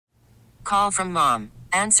Call from mom.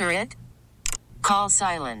 Answer it. Call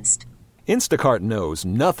silenced. Instacart knows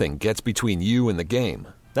nothing gets between you and the game.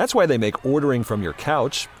 That's why they make ordering from your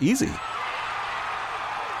couch easy.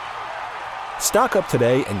 Stock up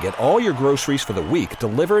today and get all your groceries for the week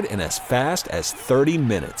delivered in as fast as 30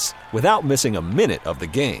 minutes without missing a minute of the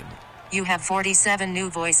game. You have 47 new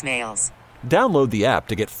voicemails. Download the app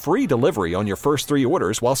to get free delivery on your first 3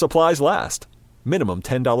 orders while supplies last. Minimum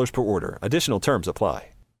 $10 per order. Additional terms apply.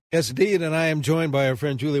 Yes, indeed, and I am joined by our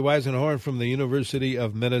friend Julie Weisenhorn from the University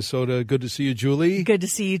of Minnesota. Good to see you, Julie. Good to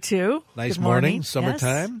see you, too. Nice morning,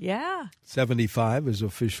 summertime. Yes. Yeah. 75 is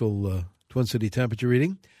official Twin City temperature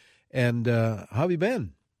reading. And how have you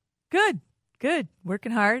been? Good.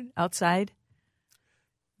 Working hard outside.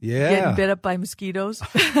 Yeah. Getting bit up by mosquitoes,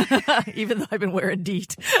 even though I've been wearing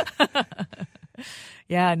DEET.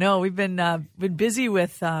 Yeah, no, we've been busy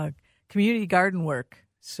with community garden work.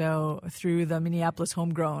 So through the Minneapolis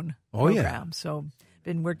Homegrown program. Yeah. So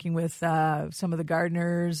been working with some of the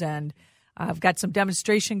gardeners, and I've got some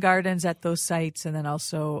demonstration gardens at those sites, and then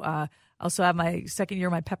also have my second year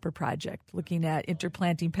of my pepper project, looking at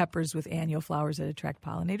interplanting peppers with annual flowers that attract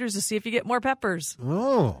pollinators to see if you get more peppers.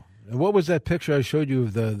 Oh, and what was that picture I showed you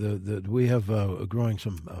of the we have growing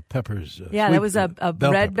some peppers? Yeah, that was a red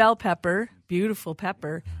pepper. bell pepper, beautiful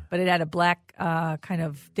pepper, but it had a black kind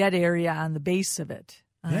of dead area on the base of it.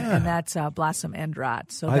 And that's blossom end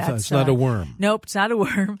rot. So I thought it's not a worm. Nope, it's not a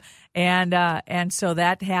worm. And so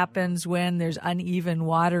that happens when there's uneven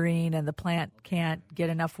watering and the plant can't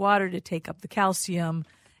get enough water to take up the calcium,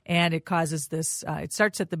 and it causes this. It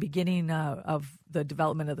starts at the beginning of the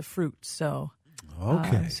development of the fruit. So.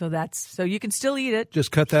 Okay. So you can still eat it.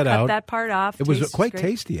 Just cut that out. Cut that part off. It was Tastes quite great.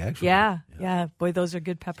 tasty, actually. Yeah. Boy, those are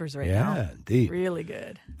good peppers now. Yeah, indeed. Really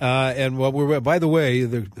good. And by the way,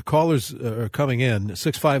 the callers are coming in,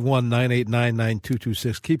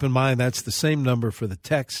 651-989-9226. Keep in mind, that's the same number for the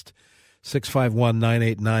text,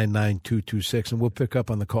 651-989-9226. And we'll pick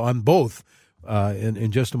up on the call on both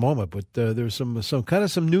in just a moment. But there's some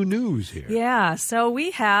new news here. Yeah. So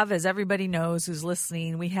we have, as everybody knows who's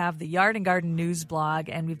listening, we have the Yard and Garden News blog,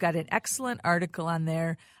 and we've got an excellent article on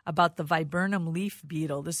there about the viburnum leaf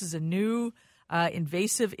beetle. This is a new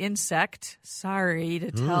invasive insect. Sorry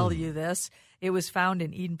to tell you this. It was found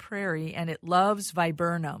in Eden Prairie, and it loves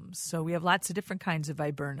viburnums. So we have lots of different kinds of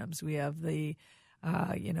viburnums. We have the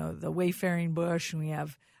wayfaring bush, and we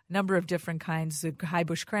have number of different kinds of high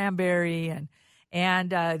bush cranberry, and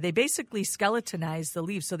they basically skeletonize the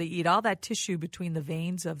leaves. So they eat all that tissue between the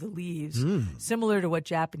veins of the leaves, similar to what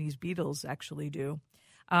Japanese beetles actually do.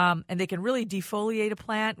 And they can really defoliate a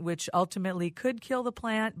plant, which ultimately could kill the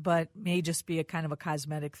plant, but may just be a kind of a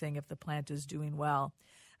cosmetic thing if the plant is doing well.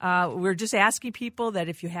 We're just asking people that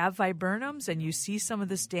if you have viburnums and you see some of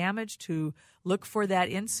this damage, to look for that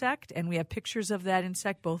insect. And we have pictures of that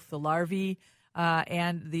insect, both the larvae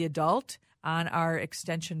and the adult, on our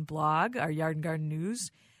extension blog, our Yard and Garden News.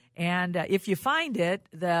 And if you find it,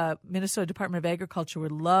 the Minnesota Department of Agriculture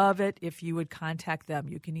would love it if you would contact them.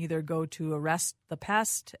 You can either go to Arrest the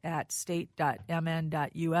Pest at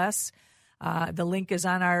state.mn.us. The link is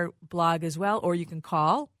on our blog as well, or you can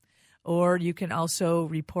call, or you can also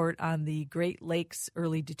report on the Great Lakes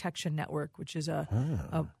Early Detection Network, which is a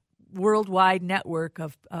worldwide network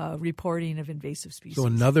of reporting of invasive species. So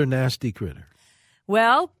another nasty critter.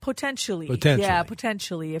 Well, potentially. Yeah,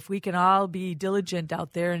 potentially. If we can all be diligent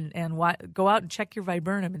out there and go out and check your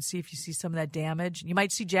viburnum and see if you see some of that damage. You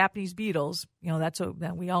might see Japanese beetles.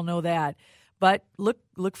 We all know that. But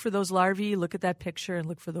look for those larvae, look at that picture, and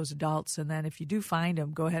look for those adults. And then if you do find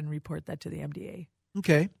them, go ahead and report that to the MDA.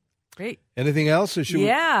 Okay. Great. Anything else? Or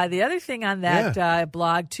the other thing on that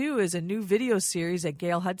blog, too, is a new video series that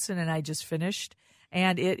Gail Hudson and I just finished.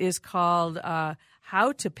 And it is called How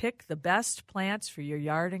to Pick the Best Plants for Your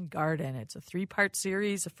Yard and Garden. It's a 3-part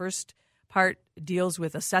series. The first part deals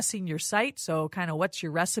with assessing your site, so kind of what's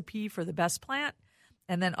your recipe for the best plant,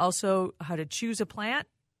 and then also how to choose a plant,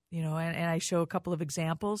 and I show a couple of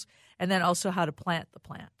examples, and then also how to plant the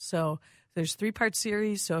plant. So there's 3-part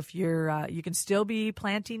series, so if you're you can still be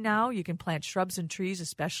planting now. You can plant shrubs and trees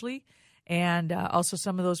especially, and also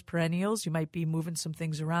some of those perennials. You might be moving some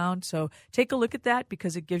things around. So take a look at that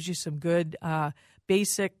because it gives you some good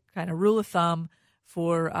basic kind of rule of thumb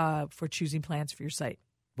for choosing plants for your site.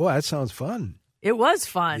 Boy, that sounds fun. It was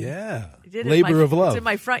fun. Yeah. Labor of love. It's in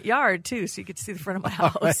my front yard, too, so you could see the front of my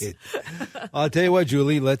house. All right. I'll tell you what,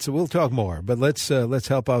 Julie, we'll talk more, but let's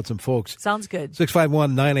help out some folks. Sounds good.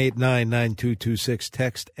 651-989-9226,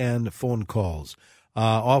 text and phone calls.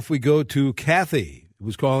 Off we go to Kathy,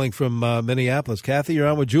 who's calling from Minneapolis. Kathy, you're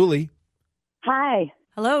on with Julie. Hi.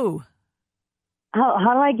 Hello.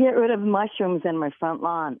 How do I get rid of mushrooms in my front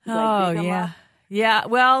lawn? Do I dig them up? Yeah,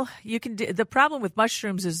 well, you can. The problem with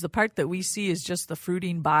mushrooms is the part that we see is just the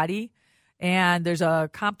fruiting body, and there's a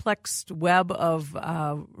complex web of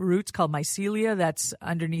roots called mycelia that's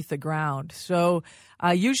underneath the ground. So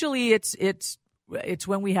usually it's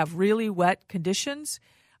when we have really wet conditions.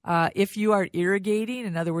 If you are irrigating,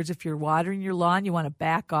 in other words, if you're watering your lawn, you want to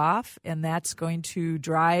back off, and that's going to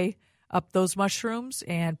dry up those mushrooms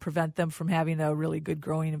and prevent them from having a really good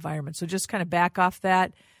growing environment. So just kind of back off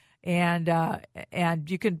that, and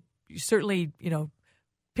you can certainly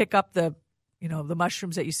pick up the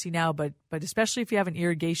mushrooms that you see now, but especially if you have an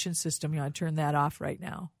irrigation system, you want to turn that off right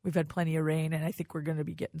now. We've had plenty of rain, and I think we're going to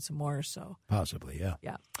be getting some more. So possibly, yeah.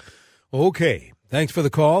 Yeah. Okay. Thanks for the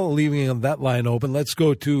call. Leaving that line open. Let's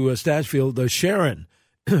go to Stashfield. Sharon,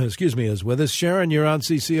 excuse me, is with us. Sharon, you're on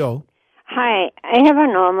CCO. Hi. I have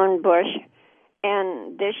an almond bush,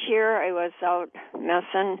 and this year I was out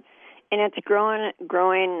messing, and it's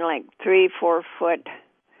growing like 3-4 foot,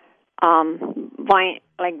 viney,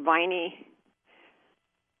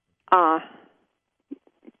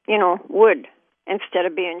 wood instead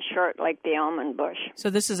of being short like the almond bush. So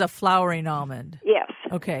this is a flowering almond. Yes.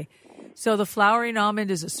 Okay. So the flowering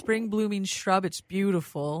almond is a spring blooming shrub. It's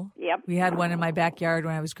beautiful. Yep. We had one in my backyard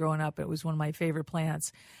when I was growing up. It was one of my favorite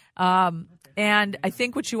plants. And I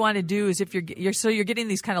think what you want to do is if you're getting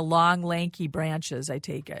these kind of long, lanky branches, I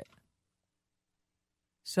take it.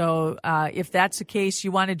 So if that's the case,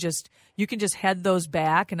 you can just head those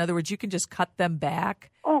back. In other words, you can just cut them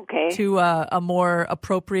back to a more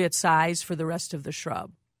appropriate size for the rest of the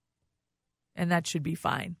shrub. And that should be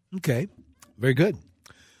fine. Okay. Very good.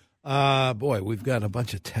 Boy, we've got a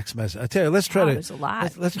bunch of text messages. I tell you, let's try there's a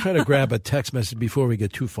lot. Let's try to grab a text message before we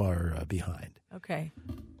get too far behind. Okay.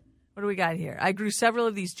 What do we got here? I grew several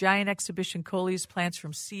of these giant exhibition coleus plants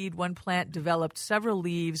from seed. One plant developed several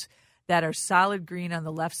leaves that are solid green on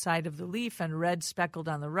the left side of the leaf and red speckled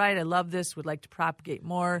on the right. I love this. Would like to propagate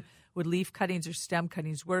more. Would leaf cuttings or stem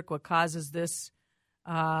cuttings work? What causes this?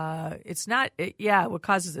 What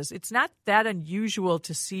causes this? It's not that unusual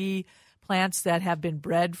to see plants that have been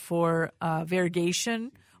bred for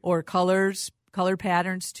variegation or color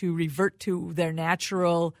patterns to revert to their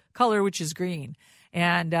natural color, which is green.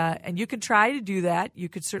 And you can try to do that. You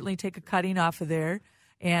could certainly take a cutting off of there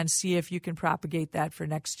and see if you can propagate that for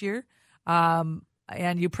next year. And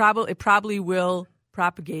it probably will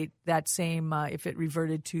propagate that same if it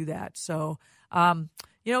reverted to that. So,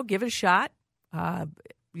 give it a shot.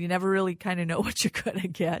 You never really kind of know what you're going to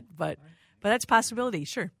get, but that's a possibility.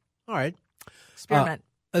 Sure. All right. Experiment.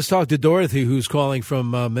 Let's talk to Dorothy, who's calling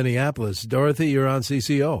from Minneapolis. Dorothy, you're on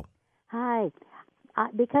CCO. Hi.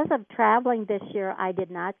 Because of traveling this year, I did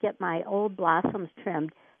not get my old blossoms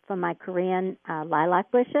trimmed from my Korean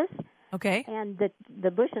lilac bushes. Okay. And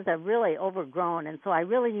the bushes are really overgrown, and so I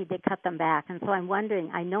really need to cut them back. And so I'm wondering,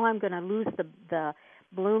 I know I'm going to lose the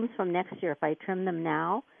blooms from next year if I trim them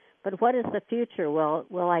now, but what is the future?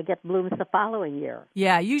 Will I get blooms the following year?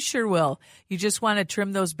 Yeah, you sure will. You just want to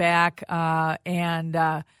trim those back, and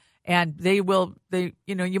they will.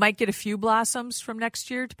 You might get a few blossoms from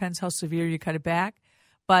next year. Depends how severe you cut it back,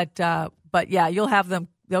 but yeah, you'll have them.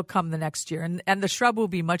 They'll come the next year, and the shrub will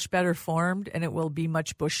be much better formed, and it will be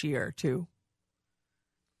much bushier too.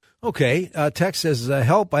 Okay, text says,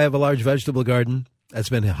 help, I have a large vegetable garden that's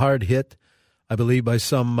been hard hit, I believe, by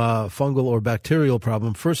some fungal or bacterial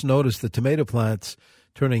problem. First noticed the tomato plants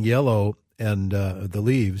turning yellow and the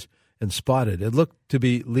leaves and spotted. It looked to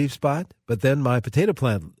be leaf spot, but then my potato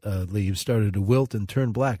plant leaves started to wilt and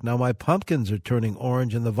turn black. Now my pumpkins are turning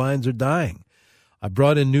orange and the vines are dying. I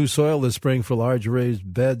brought in new soil this spring for large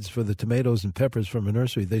raised beds for the tomatoes and peppers from a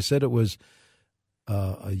nursery. They said it was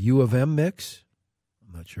a U of M mix.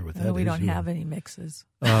 I'm not sure what that is. We don't have any mixes.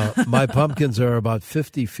 My pumpkins are about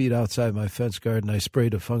 50 feet outside my fence garden. I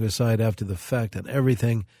sprayed a fungicide after the fact on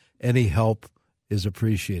everything. Any help is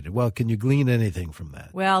appreciated. Well, can you glean anything from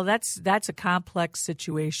that? Well, that's a complex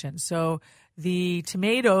situation. So the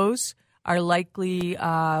tomatoes are likely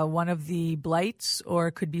one of the blights, or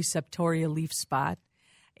it could be septoria leaf spot.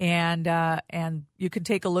 And you can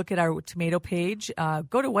take a look at our tomato page.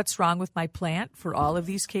 Go to What's Wrong with My Plant for all of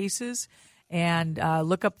these cases, and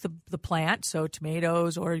look up the plant, so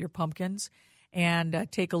tomatoes or your pumpkins, and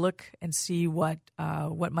take a look and see what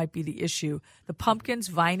might be the issue. The pumpkins,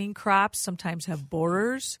 vining crops, sometimes have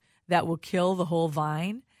borers that will kill the whole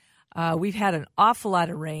vine. We've had an awful lot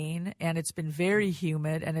of rain, and it's been very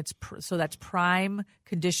humid, and so that's prime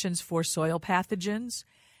conditions for soil pathogens.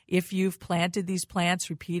 If you've planted these plants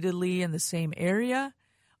repeatedly in the same area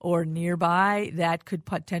or nearby, that could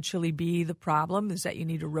potentially be the problem, is that you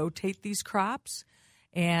need to rotate these crops.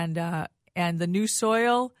 And the new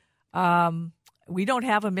soil, we don't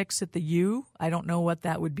have a mix at the U. I don't know what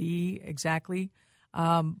that would be exactly.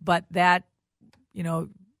 But that,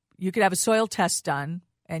 you could have a soil test done,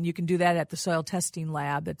 and you can do that at the soil testing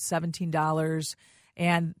lab. It's $17,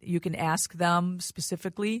 and you can ask them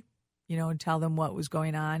specifically, and tell them what was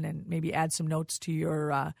going on, and maybe add some notes to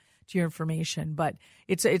your information. But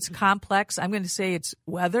it's complex. I'm going to say it's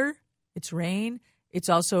weather, it's rain, it's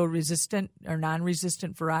also resistant or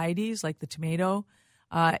non-resistant varieties like the tomato.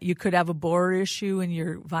 You could have a borer issue in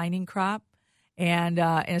your vining crop. And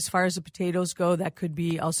as far as the potatoes go, that could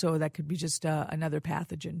be just another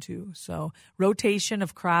pathogen too. So rotation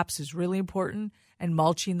of crops is really important, and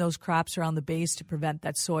mulching those crops around the base to prevent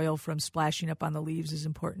that soil from splashing up on the leaves is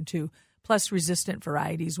important too. Plus resistant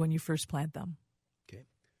varieties when you first plant them. Okay.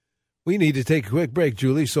 We need to take a quick break,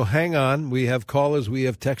 Julie, so hang on. We have callers, we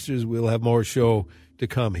have texters. We'll have more show to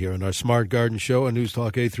come here on our Smart Garden Show on News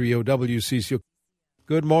Talk 830 WCCO.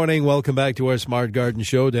 Good morning. Welcome back to our Smart Garden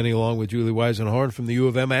Show. Denny along with Julie Weisenhorn from the U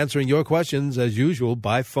of M, answering your questions as usual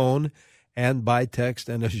by phone and by text.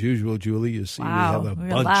 And as usual, Julie, you see we have a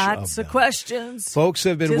bunch lots of them. Questions. Folks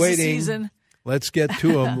have been waiting. Season. Let's get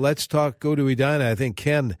to them. Let's go to Edina. I think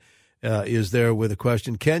Ken is there with a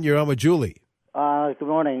question. Ken, you're on with Julie. Good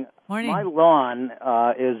morning. Morning. My lawn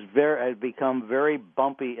has become very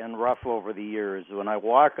bumpy and rough over the years. When I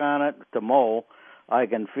walk on it to mow, I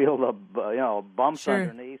can feel the bumps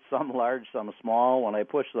underneath, some large, some small. When I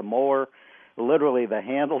push the mower, literally the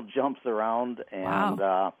handle jumps around. And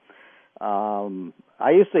wow.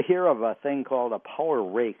 I used to hear of a thing called a power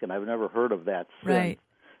rake, and I've never heard of that since Right.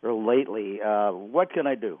 or lately. What can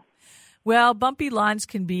I do? Well, bumpy lawns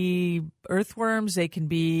can be earthworms. They can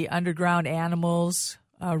be underground animals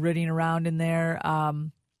rooting around in there.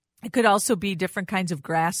 It could also be different kinds of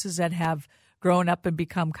grasses that have grown up and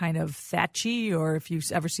become kind of thatchy, or if you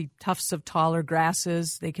ever see tufts of taller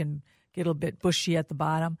grasses, they can get a bit bushy at the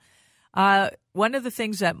bottom. One of the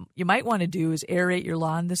things that you might want to do is aerate your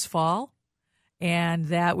lawn this fall, and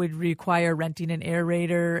that would require renting an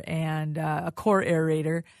aerator and a core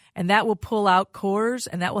aerator, and that will pull out cores,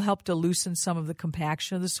 and that will help to loosen some of the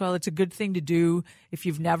compaction of the soil. It's a good thing to do if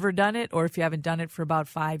you've never done it or if you haven't done it for about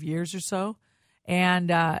 5 years or so. And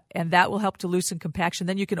that will help to loosen compaction.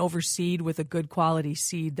 Then you can overseed with a good quality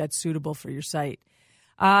seed that's suitable for your site.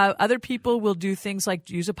 Other people will do things like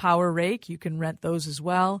use a power rake. You can rent those as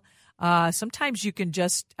well. Sometimes you can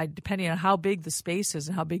just, depending on how big the space is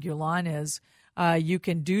and how big your lawn is, you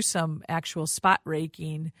can do some actual spot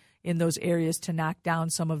raking in those areas to knock down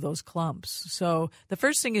some of those clumps. So the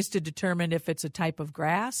first thing is to determine if it's a type of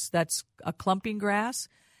grass that's a clumping grass.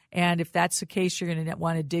 And if that's the case, you're going to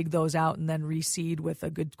want to dig those out and then reseed with a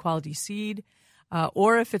good quality seed.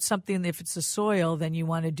 Or if it's a soil, then you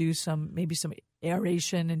want to do maybe some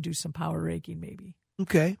aeration and do some power raking maybe.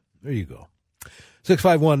 Okay, there you go.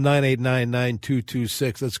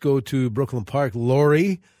 651-989-9226. Let's go to Brooklyn Park.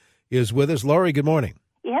 Lori is with us. Lori, good morning.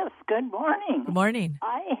 Yes, good morning. Good morning.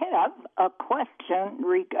 I have a question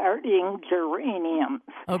regarding geraniums.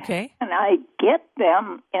 Okay. And I get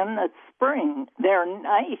them in the spring. They're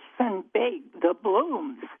nice and big, the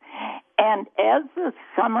blooms. And as the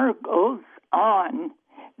summer goes on,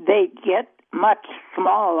 they get much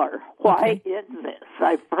smaller. Why is this?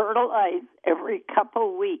 I fertilize every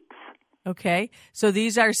couple weeks. Okay. So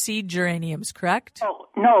these are seed geraniums, correct? Oh,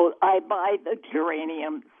 no, I buy the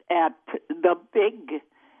geraniums at the big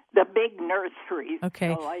nurseries.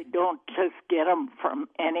 Okay. So I don't just get them from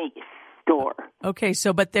any store. Okay,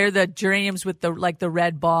 but they're the geraniums with the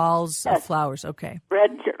red balls of flowers. Okay.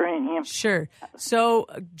 Red geraniums. Sure. So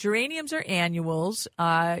geraniums are annuals,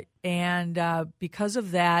 and because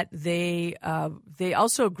of that, they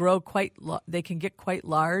also grow they can get quite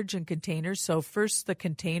large in containers. So first, the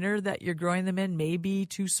container that you're growing them in may be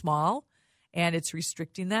too small, and it's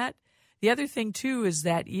restricting that. The other thing, too, is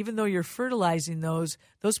that even though you're fertilizing those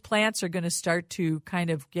plants are going to start to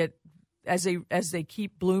kind of get, as they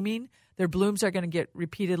keep blooming, their blooms are going to get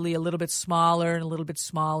repeatedly a little bit smaller and a little bit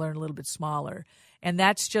smaller and a little bit smaller. And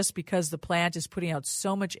that's just because the plant is putting out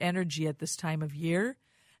so much energy at this time of year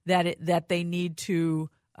that they need to,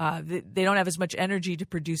 they don't have as much energy to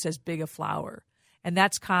produce as big a flower. And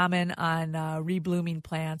that's common on reblooming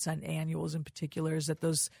plants, on annuals in particular, is that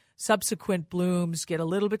those subsequent blooms get a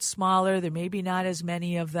little bit smaller. There may be not as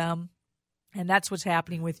many of them. And that's what's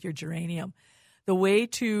happening with your geranium. The way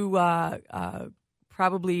to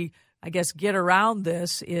probably, I guess, get around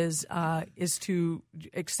this is to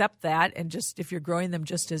accept that, and just if you're growing them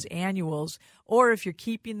just as annuals, or if you're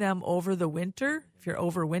keeping them over the winter, if you're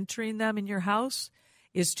overwintering them in your house,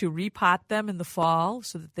 is to repot them in the fall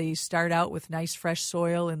so that they start out with nice fresh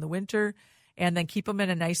soil in the winter, and then keep them in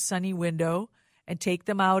a nice sunny window and take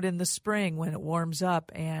them out in the spring when it warms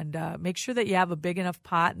up, and make sure that you have a big enough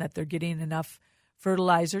pot and that they're getting enough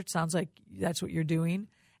fertilizer. It sounds like that's what you're doing.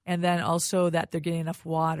 And then also that they're getting enough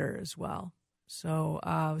water as well. So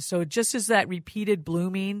just as that repeated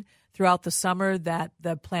blooming throughout the summer, that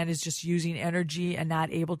the plant is just using energy and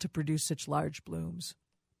not able to produce such large blooms.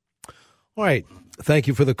 All right. Thank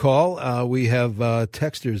you for the call. We have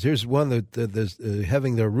texters. Here's one that is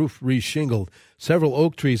having their roof reshingled. Several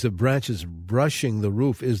oak trees have branches brushing the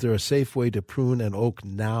roof. Is there a safe way to prune an oak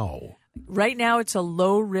now? Right now, it's a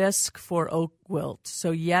low risk for oak wilt.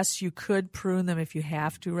 So, yes, you could prune them if you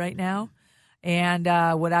have to right now. And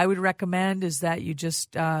what I would recommend is that you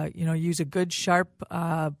just, use a good sharp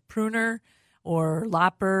pruner or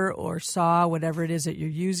lopper or saw, whatever it is that you're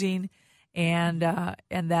using, and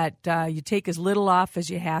that you take as little off as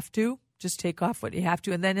you have to. Just take off what you have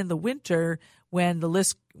to. And then in the winter, when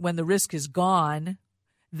the risk is gone,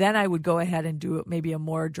 then I would go ahead and do maybe a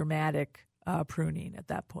more dramatic pruning at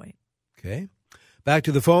that point. Okay. Back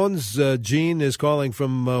to the phones. Jean is calling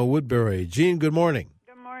from Woodbury. Jean, good morning.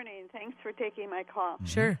 Good morning. Thanks for taking my call.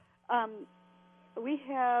 Sure. We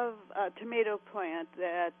have a tomato plant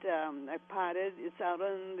that I potted. It's out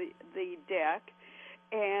on the deck,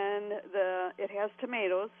 and it has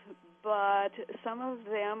tomatoes, but some of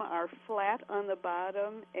them are flat on the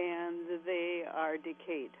bottom, and they are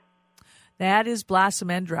decayed. That is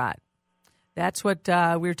blossom end rot. That's what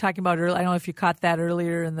we were talking about earlier. I don't know if you caught that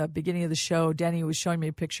earlier in the beginning of the show. Denny was showing me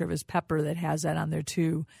a picture of his pepper that has that on there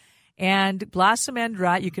too. And blossom end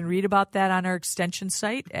rot, you can read about that on our extension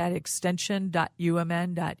site at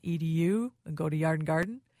extension.umn.edu and go to Yard and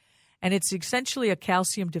Garden. And it's essentially a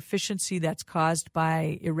calcium deficiency that's caused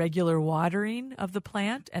by irregular watering of the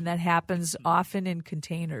plant, and that happens often in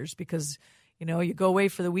containers because, you go away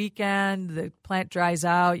for the weekend, the plant dries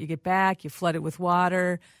out, you get back, you flood it with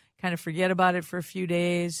water, kind of forget about it for a few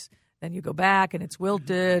days, then you go back and it's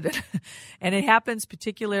wilted. And it happens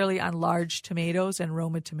particularly on large tomatoes and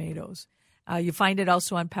Roma tomatoes. You find it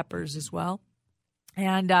also on peppers as well.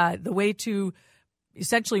 And the way to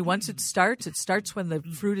essentially, once it starts when the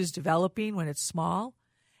fruit is developing, when it's small,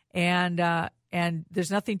 and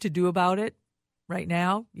there's nothing to do about it right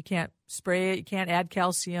now. You can't spray it, you can't add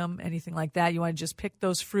calcium, anything like that. You want to just pick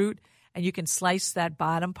those fruit, and you can slice that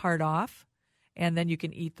bottom part off, and then you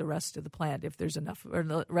can eat the rest of the plant if there's enough, or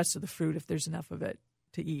the rest of the fruit if there's enough of it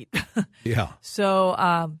to eat. Yeah.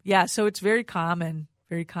 So so it's very common.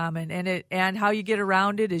 Very common, and how you get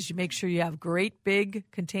around it is you make sure you have great big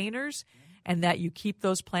containers, and that you keep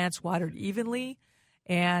those plants watered evenly,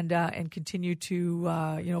 and continue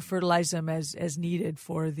to fertilize them as needed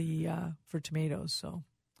for tomatoes. So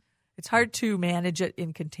it's hard to manage it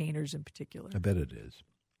in containers in particular. I bet it is.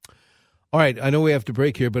 All right, I know we have to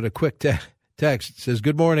break here, but a quick text says,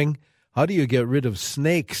 "Good morning. How do you get rid of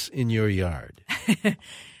snakes in your yard?"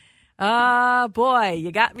 Boy,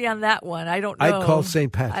 you got me on that one. I don't know. I'd call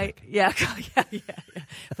St. Patrick. Yeah.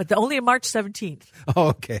 But only March 17th. Oh,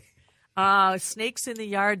 okay. Snakes in the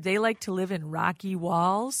yard, they like to live in rocky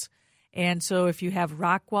walls. And so if you have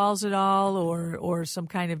rock walls at all or some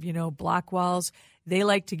kind of, block walls, they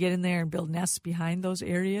like to get in there and build nests behind those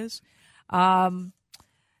areas.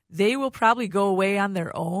 They will probably go away on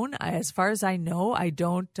their own. As far as I know, I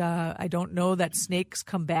don't know that snakes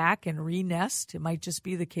come back and re-nest. It might just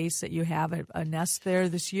be the case that you have a nest there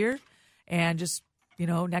this year, and just,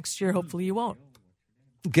 next year, hopefully you won't.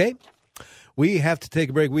 Okay. We have to take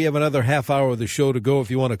a break. We have another half hour of the show to go.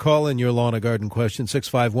 If you want to call in your lawn and garden question,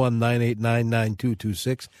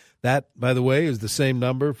 651-989-9226. That, by the way, is the same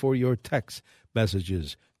number for your text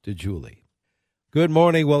messages to Julie. Good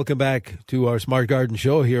morning. Welcome back to our Smart Garden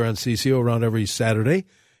Show here on CCO around every Saturday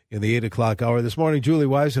in the 8 o'clock hour. This morning, Julie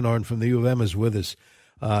Weisenhorn from the U of M is with us.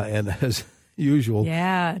 And as usual,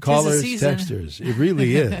 callers, texters. It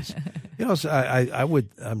really is. So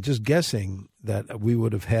I'm just guessing that we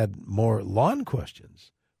would have had more lawn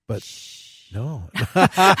questions, but no.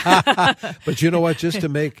 But you know what? Just to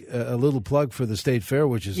make a little plug for the State Fair,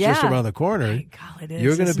 which is just around the corner,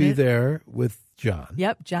 you're going to be there with John.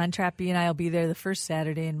 Yep, John Trappe and I will be there the first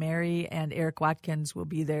Saturday, and Mary and Eric Watkins will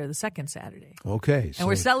be there the second Saturday. Okay. And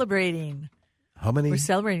we're celebrating. How many? We're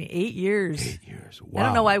celebrating 8 years. 8 years. Wow. I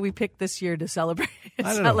don't know why we picked this year to celebrate.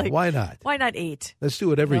 I don't know. Why not? Why not 8? Let's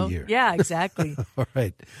do it every year. Yeah, exactly. All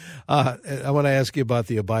right. I want to ask you about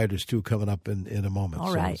the abiders, too, coming up in a moment.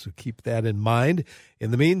 All right. So keep that in mind. In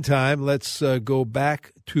the meantime, let's go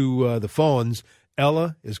back to the phones.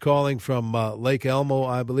 Ella is calling from Lake Elmo,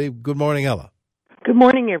 I believe. Good morning, Ella. Good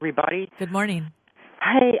morning, everybody. Good morning.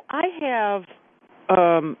 Hey, I have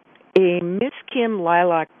a Miss Kim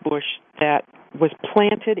lilac bush that was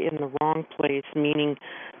planted in the wrong place, meaning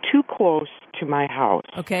too close to my house.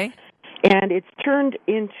 Okay. And it's turned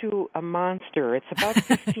into a monster. It's about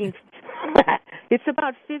 15 It's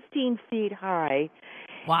about 15 feet high.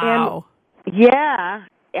 Wow. And, yeah,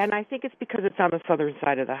 and I think it's because it's on the southern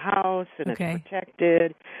side of the house and it's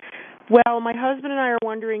protected. Well, my husband and I are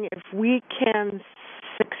wondering if we can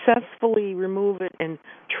successfully remove it and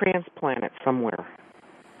transplant it somewhere.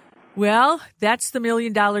 Well, that's the $1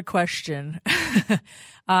 million question.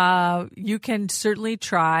 You can certainly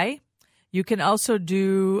try. You can also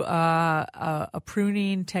do a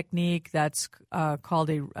pruning technique that's called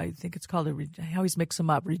I always mix them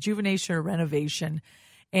up, rejuvenation or renovation,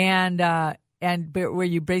 and where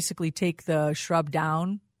you basically take the shrub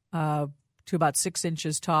down to about 6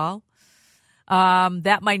 inches tall.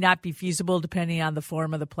 That might not be feasible depending on the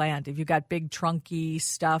form of the plant. If you've got big trunky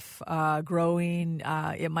stuff growing,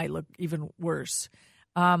 it might look even worse.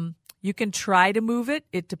 You can try to move it.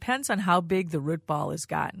 It depends on how big the root ball has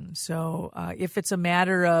gotten. So if it's a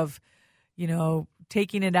matter of,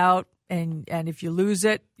 taking it out and if you lose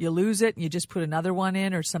it, and you just put another one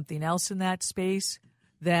in or something else in that space,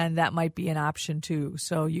 then that might be an option too.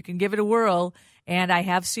 So you can give it a whirl. And I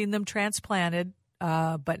have seen them transplanted,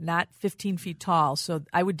 but not 15 feet tall. So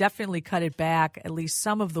I would definitely cut it back at least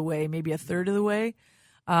some of the way, maybe a third of the way,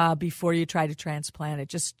 before you try to transplant it,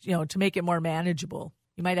 just, to make it more manageable.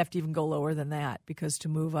 You might have to even go lower than that because to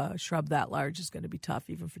move a shrub that large is going to be tough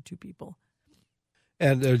even for 2 people.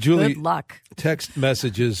 And Julie, good luck. Text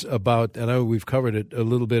messages about, and I know we've covered it a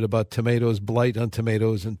little bit, about tomatoes, blight on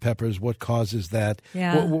tomatoes and peppers. What causes that?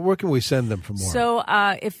 Yeah. Where can we send them for more? So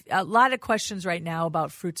if a lot of questions right now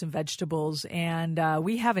about fruits and vegetables, and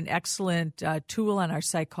we have an excellent tool on our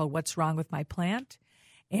site called What's Wrong with My Plant?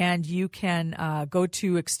 And you can go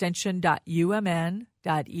to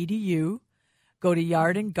extension.umn.edu. Go to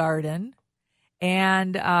Yard and Garden,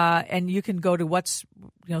 and you can go to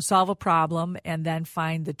solve a problem, and then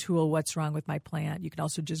find the tool What's Wrong with My Plant. You can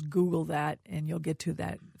also just Google that, and you'll get to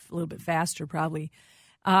that a little bit faster probably.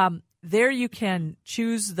 There you can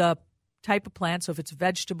choose the type of plant, so if it's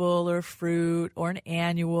vegetable or fruit or an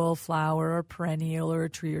annual flower or perennial or a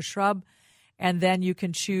tree or shrub, and then you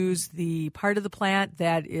can choose the part of the plant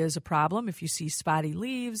that is a problem. If you see spotty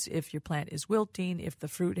leaves, if your plant is wilting, if the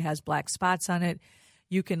fruit has black spots on it,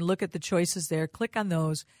 you can look at the choices there, click on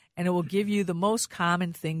those, and it will give you the most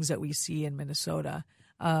common things that we see in Minnesota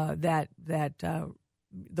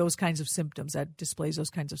those kinds of symptoms, that displays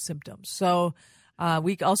those kinds of symptoms. So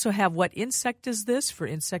we also have What Insect Is This? For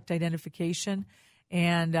insect identification,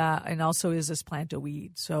 and also Is This Plant a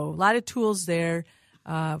Weed? So a lot of tools there.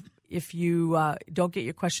 If you don't get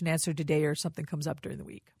your question answered today or something comes up during the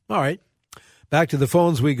week. All right. Back to the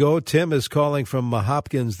phones we go. Tim is calling from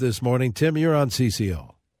Hopkins this morning. Tim, you're on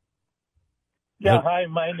CCO. Yeah, hi.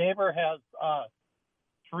 My neighbor has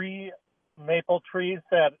 3 maple trees,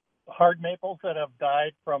 hard maples that have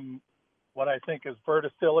died from what I think is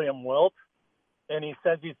verticillium wilt. And he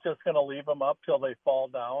says he's just going to leave them up till they fall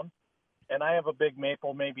down. And I have a big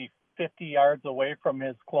maple maybe 50 yards away from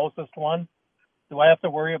his closest one. Do I have to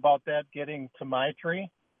worry about that getting to my tree?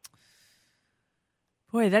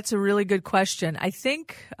 Boy, that's a really good question. I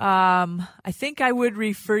think I would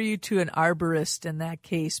refer you to an arborist in that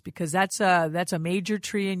case, because that's a major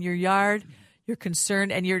tree in your yard. You're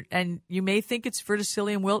concerned, and you may think it's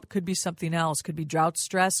verticillium wilt. Could be something else. Could be drought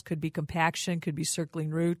stress. Could be compaction. Could be circling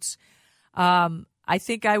roots. I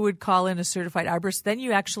think I would call in a certified arborist. Then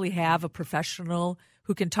you actually have a professional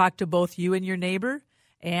who can talk to both you and your neighbor.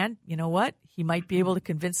 And you know what? He might be able to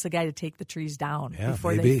convince the guy to take the trees down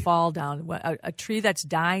before they fall down. A tree that's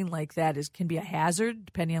dying like that can be a hazard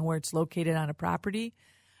depending on where it's located on a property.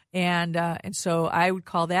 And so I would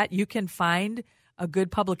call that. You can find a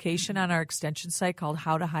good publication on our extension site called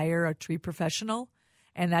How to Hire a Tree Professional,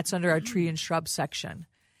 and that's under our tree and shrub section.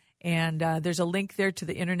 And there's a link there to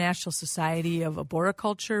the International Society of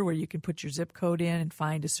Arboriculture where you can put your zip code in and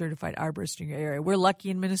find a certified arborist in your area. We're lucky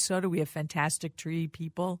in Minnesota. We have fantastic tree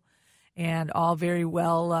people and all very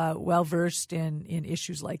well versed in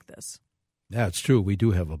issues like this. Yeah, it's true. We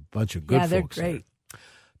do have a bunch of good folks. Yeah, they're great.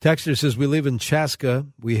 There. Texter says, we live in Chaska.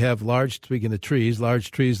 We have speaking of trees,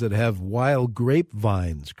 large trees that have wild grape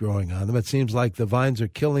vines growing on them. It seems like the vines are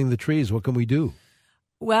killing the trees. What can we do?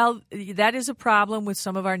 Well, that is a problem with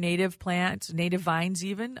some of our native plants, native vines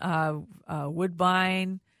even,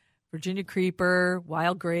 woodbine, Virginia creeper,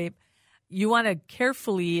 wild grape. You want to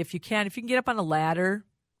carefully, if you can get up on a ladder,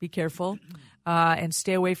 be careful, and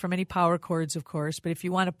stay away from any power cords, of course. But if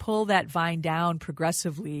you want to pull that vine down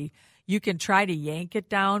progressively, You can try to yank it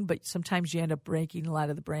down, but sometimes you end up breaking a lot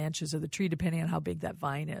of the branches of the tree, depending on how big that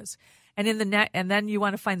vine is. And and then you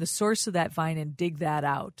want to find the source of that vine and dig that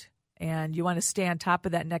out. And you want to stay on top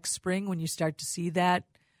of that next spring when you start to see that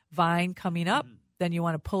vine coming up. Then you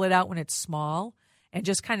want to pull it out when it's small and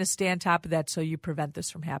just kind of stay on top of that so you prevent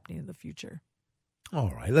this from happening in the future. All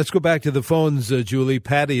right. Let's go back to the phones, Julie.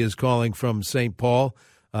 Patty is calling from St. Paul.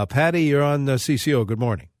 Patty, you're on CCO. Good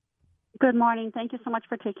morning. Good morning. Thank you so much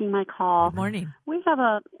for taking my call. Good morning. We have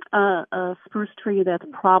a spruce tree that's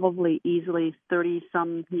probably easily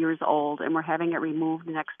 30-some years old, and we're having it removed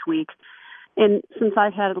next week. And since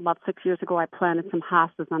I've had it about 6 years ago, I planted some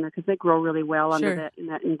hostas under because they grow really well under that in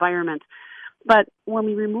that environment. But when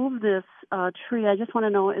we remove this tree, I just want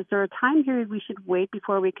to know, is there a time period we should wait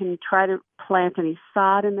before we can try to plant any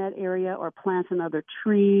sod in that area or plant another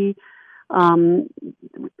tree?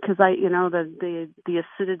 Because the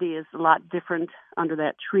acidity is a lot different under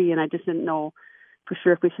that tree, and I just didn't know for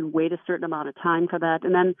sure if we should wait a certain amount of time for that.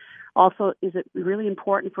 And then also, is it really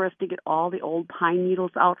important for us to get all the old pine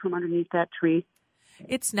needles out from underneath that tree?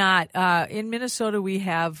 It's not. In Minnesota, we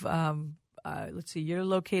have, let's see, you're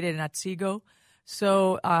located in Otsego.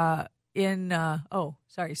 So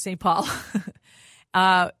St. Paul.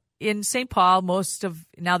 In St. Paul,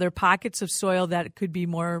 now there are pockets of soil that could be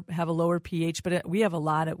have a lower pH, but we have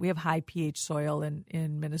high pH soil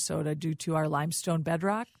in Minnesota due to our limestone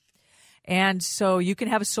bedrock. And so you can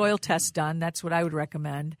have a soil test done. That's what I would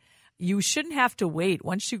recommend. You shouldn't have to wait.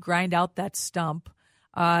 Once you grind out that stump,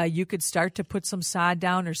 you could start to put some sod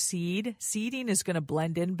down or seed. Seeding is going to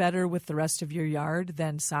blend in better with the rest of your yard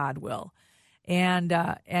than sod will. And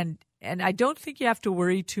I don't think you have to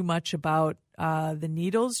worry too much about the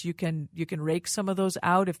needles. You can rake some of those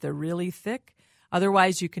out if they're really thick.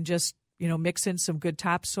 Otherwise, you can just mix in some good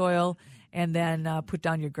topsoil and then put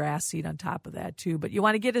down your grass seed on top of that too. But you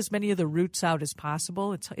want to get as many of the roots out as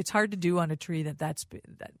possible. It's hard to do on a tree that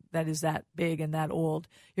is that big and that old.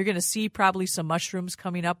 You're going to see probably some mushrooms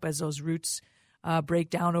coming up as those roots break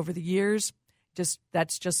down over the years.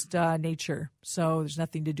 That's just nature. So there's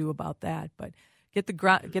nothing to do about that. But get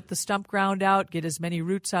the stump ground out. Get as many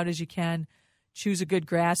roots out as you can. Choose a good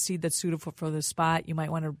grass seed that's suitable for the spot. You might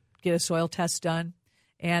want to get a soil test done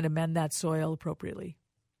and amend that soil appropriately.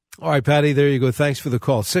 All right, Patty, there you go. Thanks for the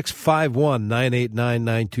call.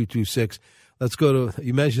 651-989-9226. Let's go to,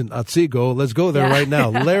 you mentioned Otsego. Let's go there right now.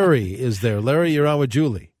 Larry is there. Larry, you're on with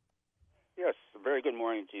Julie. Yes, very good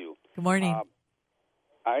morning to you. Good morning.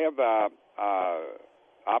 I have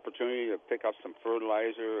opportunity to pick up some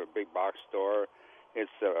fertilizer, a big box store. It's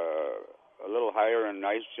a little higher in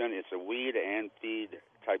nitrogen. It's a weed and feed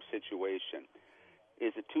type situation.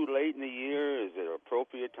 Is it too late in the year? Is it an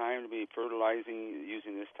appropriate time to be fertilizing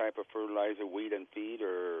using this type of fertilizer, weed and feed,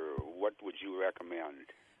 or what would you recommend?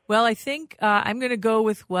 Well, I think I'm going to go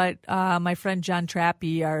with what my friend John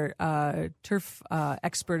Trappe, our turf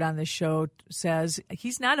expert on this show, says.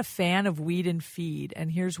 He's not a fan of weed and feed,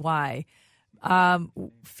 and here's why.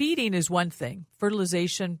 Feeding is one thing.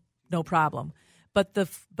 Fertilization, no problem. But the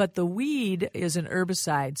weed is an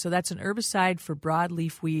herbicide, so that's an herbicide for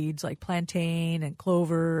broadleaf weeds like plantain and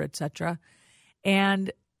clover, etc.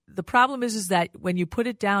 And the problem is that when you put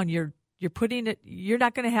it down, you're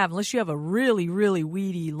not going to have, unless you have a really, really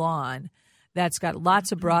weedy lawn that's got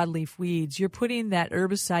lots of broadleaf weeds, you're putting that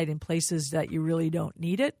herbicide in places that you really don't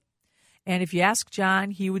need it. And if you ask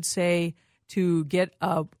John, he would say to get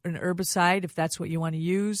an herbicide if that's what you want to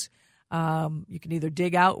use. You can either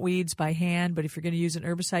dig out weeds by hand, but if you're going to use an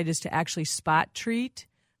herbicide, is to actually spot treat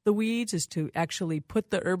the weeds, is to actually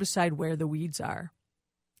put the herbicide where the weeds are.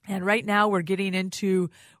 And right now we've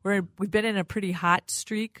been in a pretty hot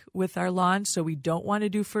streak with our lawns, so we don't want to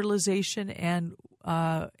do fertilization and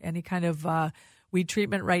any kind of weed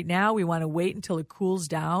treatment right now. We want to wait until it cools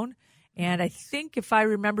down. And I think if I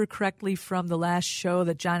remember correctly from the last show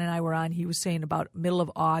that John and I were on, he was saying about middle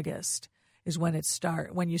of August is when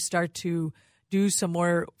you start to do some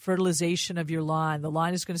more fertilization of your lawn. The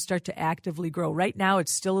lawn is going to start to actively grow. Right now,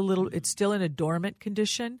 it's still in a dormant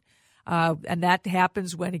condition, and that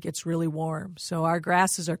happens when it gets really warm. So our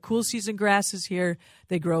grasses are cool season grasses here.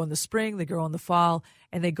 They grow in the spring, they grow in the fall,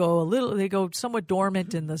 and they go somewhat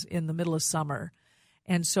dormant in the middle of summer.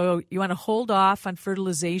 And so you want to hold off on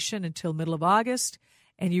fertilization until middle of August,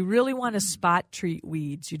 and you really want to spot treat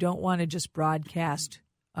weeds. You don't want to just broadcast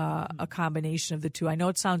a combination of the two. I know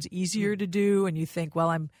it sounds easier to do, and you think, well,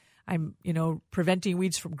 I'm preventing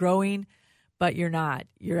weeds from growing, but you're not.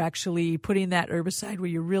 You're actually putting that herbicide where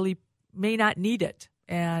you really may not need it,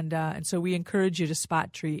 and so we encourage you to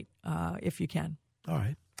spot treat if you can. All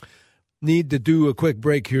right. need to do a quick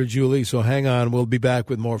break here, Julie, so hang on. We'll be back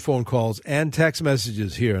with more phone calls and text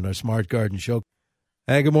messages here on our Smart Garden Show.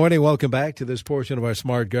 And good morning. Welcome back to this portion of our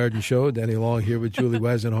Smart Garden Show. Danny Long here with Julie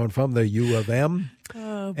Weisenhorn from the U of M.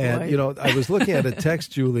 Oh, boy. And, I was looking at a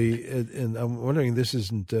text, Julie, and I'm wondering this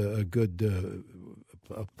isn't a good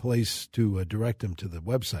a place to direct them to the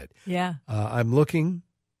website. Yeah. I'm looking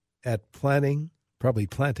at planting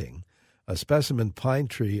a specimen pine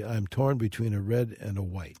tree. I'm torn between a red and a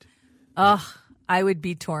white. Ugh, I would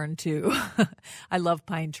be torn too. I love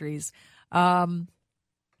pine trees.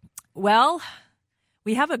 Well,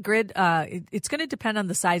 we have a grid. It's going to depend on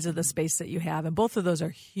the size of the space that you have, and both of those are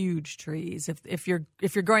huge trees. If you're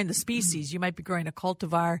growing the species, you might be growing a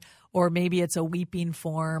cultivar, or maybe it's a weeping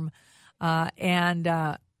form,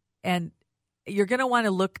 and you're going to want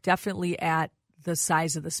to look definitely at the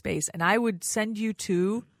size of the space. And I would send you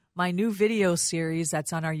to my new video series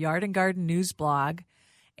that's on our Yard and Garden News blog.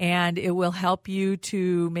 And it will help you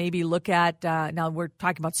to maybe look at, now we're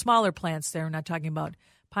talking about smaller plants there. We're not talking about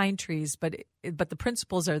pine trees, but the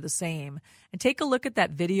principles are the same. And take a look at that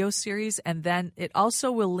video series. And then it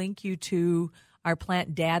also will link you to our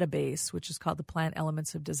plant database, which is called the Plant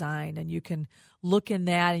Elements of Design. And you can look in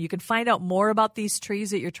that and you can find out more about these trees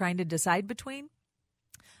that you're trying to decide between.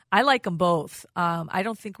 I like them both. I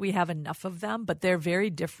don't think we have enough of them, but they're very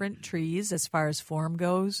different trees as far as form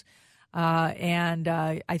goes.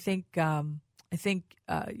 I think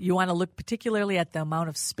you want to look particularly at the amount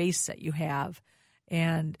of space that you have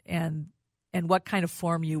and what kind of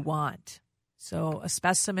form you want. So a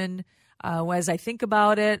specimen, as I think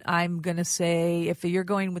about it, I'm going to say if you're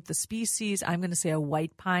going with the species, I'm going to say a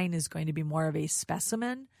white pine is going to be more of a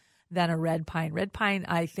specimen than a red pine. Red pine,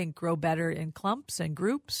 I think, grow better in clumps and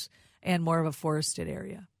groups and more of a forested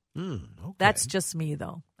area. Okay. That's just me,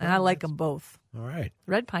 though, and I like them both. All right.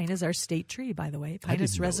 Red pine is our state tree, by the way.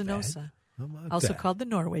 Pinus resinosa, also called the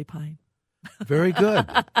Norway pine. Very good.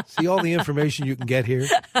 See all the information you can get here.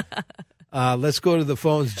 Let's go to the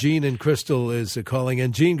phones. Jean and Crystal is calling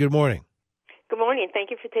in. Jean, good morning. Good morning.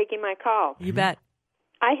 Thank you for taking my call. You bet.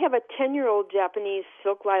 I have a 10-year-old Japanese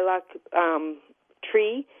silk lilac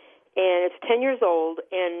tree, and it's 10 years old,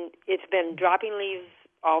 and it's been dropping leaves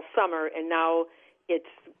all summer, and now it's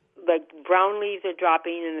like brown leaves are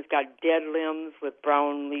dropping, and it's got dead limbs with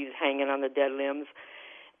brown leaves hanging on the dead limbs,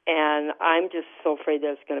 and I'm just so afraid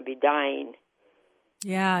that it's going to be dying.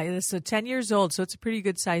 Yeah, it's 10 years old, so it's a pretty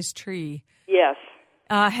good-sized tree. Yes.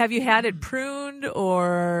 Have you had it pruned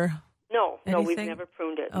or No, anything? We've never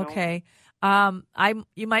pruned it. No. Okay.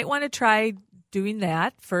 You might want to try doing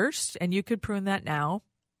that first, and you could prune that now.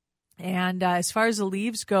 And as far as the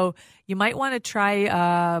leaves go, you might want to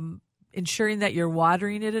try ensuring that you're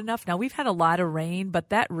watering it enough. Now, we've had a lot of rain, but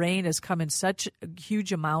that rain has come in such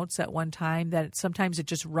huge amounts at one time that sometimes it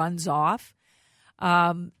just runs off.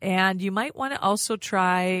 And you might want to also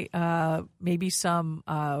try maybe some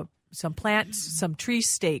tree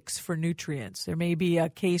stakes for nutrients. There may be a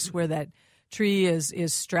case where that tree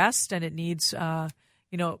is stressed and it needs,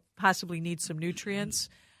 possibly needs some nutrients.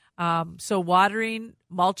 So watering,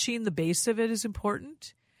 mulching the base of it is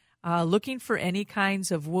important. Looking for any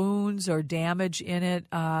kinds of wounds or damage in it,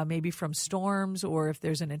 maybe from storms or if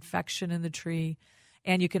there's an infection in the tree.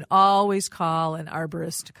 And you can always call an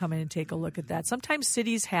arborist to come in and take a look at that. Sometimes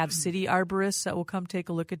cities have city arborists that will come take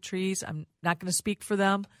a look at trees. I'm not going to speak for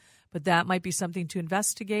them, but that might be something to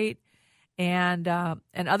investigate. And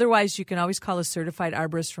otherwise, you can always call a certified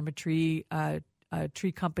arborist from a tree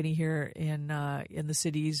company here in the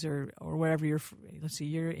cities or wherever you're. Let's see,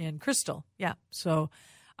 you're in Crystal, yeah. So.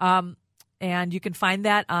 And you can find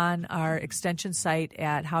that on our extension site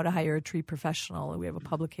at How to Hire a Tree Professional. We have a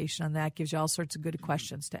publication on that. Gives you all sorts of good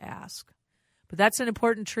questions to ask. But that's an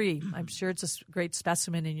important tree. I'm sure it's a great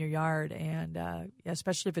specimen in your yard, and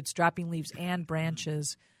especially if it's dropping leaves and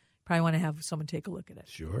branches, you probably want to have someone take a look at it.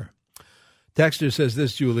 Sure. Texter says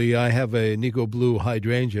this, Julie, I have a Nico Blue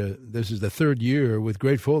hydrangea. This is the third year with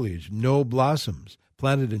great foliage, no blossoms,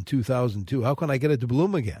 planted in 2002. How can I get it to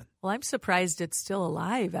bloom again? Well, I'm surprised it's still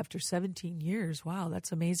alive after 17 years. Wow,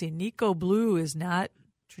 that's amazing. Nico Blue is not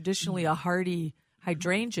traditionally a hardy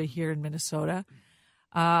hydrangea here in Minnesota.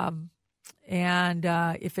 And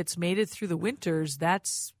if it's made it through the winters,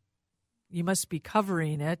 you must be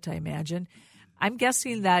covering it, I imagine. I'm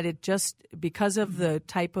guessing that it just, because of the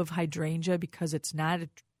type of hydrangea, because it's not a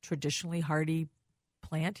traditionally hardy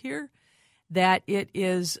plant here, that it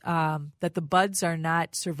is that the buds are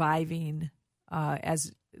not surviving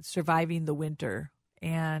the winter.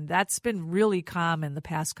 And that's been really common the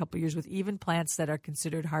past couple of years with even plants that are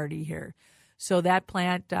considered hardy here. So that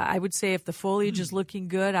plant, I would say, if the foliage is looking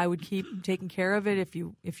good, I would keep taking care of it if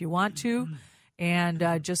you want to,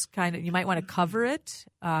 and just kind of, you might want to cover it.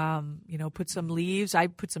 Put some leaves. I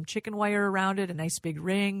put some chicken wire around it, a nice big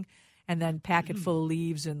ring, and then pack it full of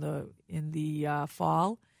leaves in the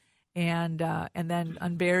fall, and then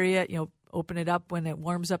unbury it. Open it up when it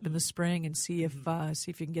warms up in the spring and see if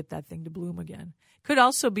you can get that thing to bloom again. Could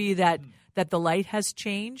also be that the light has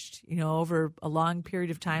changed, over a long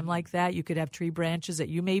period of time like that. You could have tree branches that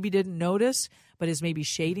you maybe didn't notice, but is maybe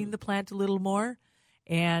shading the plant a little more,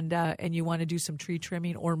 and you want to do some tree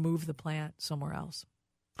trimming or move the plant somewhere else.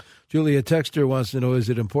 Julie, a texter wants to know, is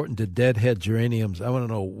it important to deadhead geraniums? I want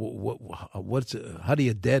to know, how do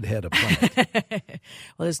you deadhead a plant?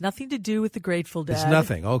 Well, there's nothing to do with the Grateful Dead. It's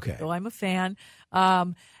nothing, okay. Though I'm a fan.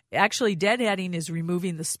 Actually, deadheading is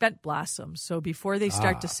removing the spent blossoms. So before they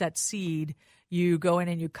start to set seed, you go in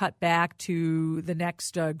and you cut back to the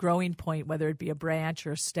next growing point, whether it be a branch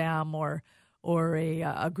or a stem or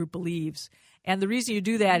a group of leaves. And the reason you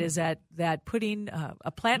do that is that putting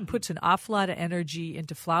a plant puts an awful lot of energy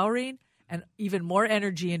into flowering and even more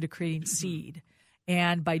energy into creating seed.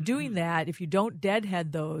 And by doing that, if you don't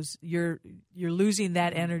deadhead those, you're losing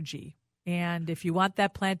that energy. And if you want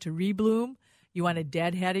that plant to rebloom, you want to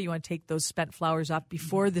deadhead it. You want to take those spent flowers off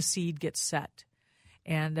before the seed gets set.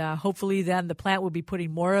 And hopefully then the plant will be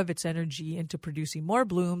putting more of its energy into producing more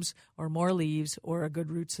blooms or more leaves or a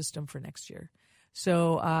good root system for next year.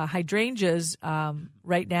 So hydrangeas,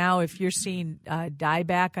 right now, if you're seeing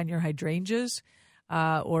dieback on your hydrangeas,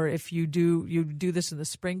 or if you do this in the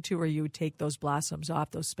spring too, where you would take those blossoms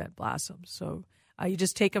off, those spent blossoms. So you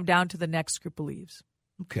just take them down to the next group of leaves.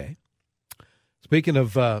 Okay. Speaking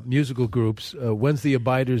of musical groups, when's the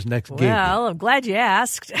Abiders' next gig? Well, I'm glad you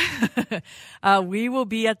asked. We will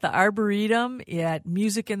be at the Arboretum at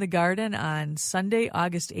Music in the Garden on Sunday,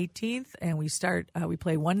 August 18th, and we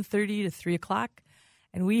play 1:30 to 3 o'clock.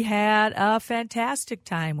 And we had a fantastic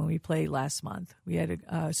time when we played last month. We had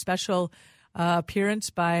a special appearance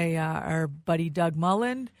by our buddy Doug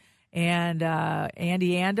Mullen, and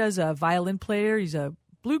Andy Anda's a violin player. He's a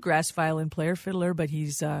bluegrass violin player, fiddler, but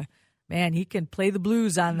he's man, he can play the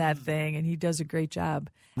blues on that thing, and he does a great job.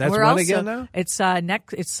 That's when again now? It's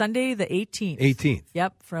It's Sunday the 18th. 18th.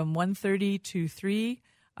 Yep, from 1:30 to 3.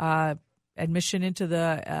 Admission into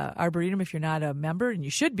the Arboretum if you're not a member, and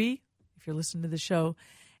you should be if you're listening to the show.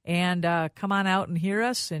 And come on out and hear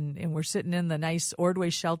us. And we're sitting in the nice Ordway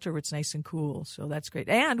shelter where it's nice and cool. So that's great.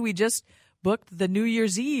 And we just booked the New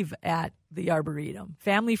Year's Eve at the Arboretum.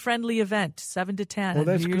 Family-friendly event, 7 to 10 on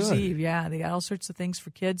New Year's Eve. Yeah, they got all sorts of things for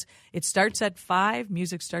kids. It starts at 5,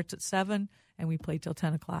 music starts at 7, and we play till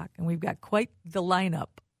 10 o'clock. And we've got quite the lineup.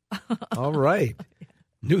 All right.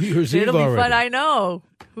 New Year's Eve already. It'll be fun, I know.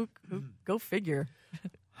 Go figure.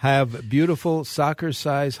 Have beautiful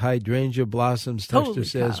soccer-sized hydrangea blossoms. Texter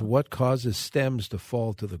says, what causes stems to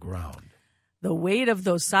fall to the ground? The weight of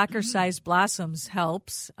those soccer-sized blossoms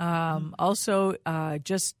helps. Also,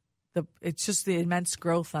 it's just the immense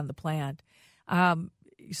growth on the plant.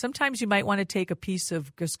 Sometimes you might want to take a piece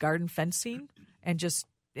of just garden fencing and just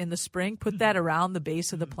in the spring put that around the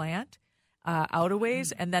base of the plant out a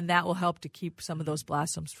ways, and then that will help to keep some of those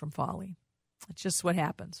blossoms from falling. That's just what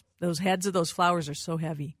happens. Those heads of those flowers are so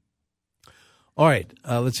heavy. All right,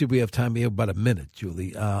 let's see if we have time. We have about a minute,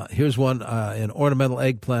 Julie. Here's one, an ornamental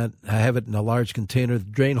eggplant. I have it in a large container. The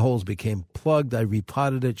drain holes became plugged. I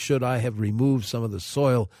repotted it. Should I have removed some of the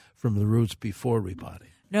soil from the roots before repotting?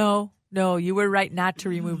 No, you were right not to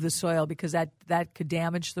remove the soil because that could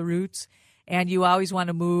damage the roots. And you always want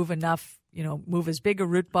to move enough, move as big a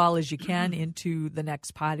root ball as you can into the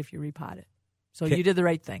next pot if you repot it. So you did the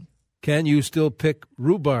right thing. Can you still pick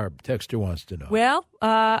rhubarb? Texter wants to know. Well,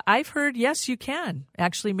 I've heard, yes, you can.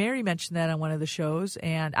 Actually, Mary mentioned that on one of the shows.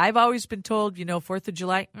 And I've always been told, 4th of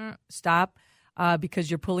July, stop because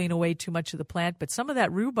you're pulling away too much of the plant. But some of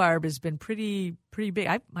that rhubarb has been pretty big.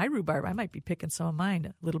 My rhubarb, I might be picking some of mine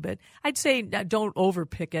a little bit. I'd say don't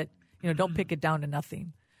over-pick it. Don't pick it down to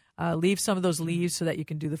nothing. Leave some of those leaves so that you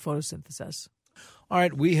can do the photosynthesis. All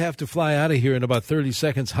right, we have to fly out of here in about 30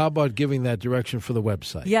 seconds. How about giving that direction for the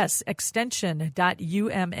website? Yes,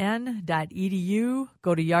 extension.umn.edu.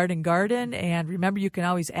 Go to Yard and Garden, and remember, you can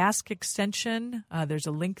always ask Extension. There's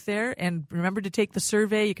a link there. And remember to take the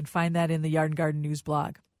survey. You can find that in the Yard and Garden News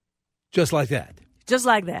blog. Just like that? Just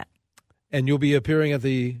like that. And you'll be appearing at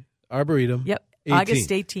the Arboretum? Yep, 18th. August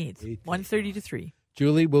 18th, 1:30 to 3.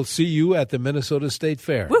 Julie, we'll see you at the Minnesota State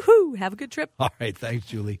Fair. Woohoo! Have a good trip. All right. Thanks,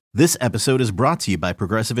 Julie. This episode is brought to you by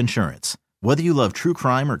Progressive Insurance. Whether you love true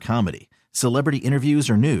crime or comedy, celebrity interviews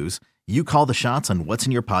or news, you call the shots on what's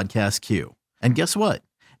in your podcast queue. And guess what?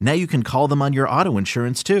 Now you can call them on your auto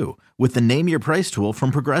insurance too with the Name Your Price tool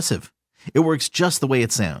from Progressive. It works just the way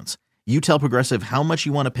it sounds. You tell Progressive how much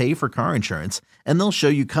you want to pay for car insurance, and they'll show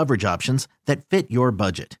you coverage options that fit your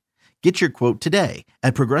budget. Get your quote today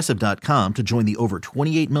at Progressive.com to join the over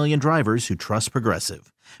 28 million drivers who trust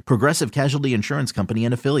Progressive. Progressive Casualty Insurance Company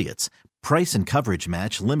and Affiliates. Price and coverage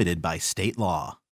match limited by state law.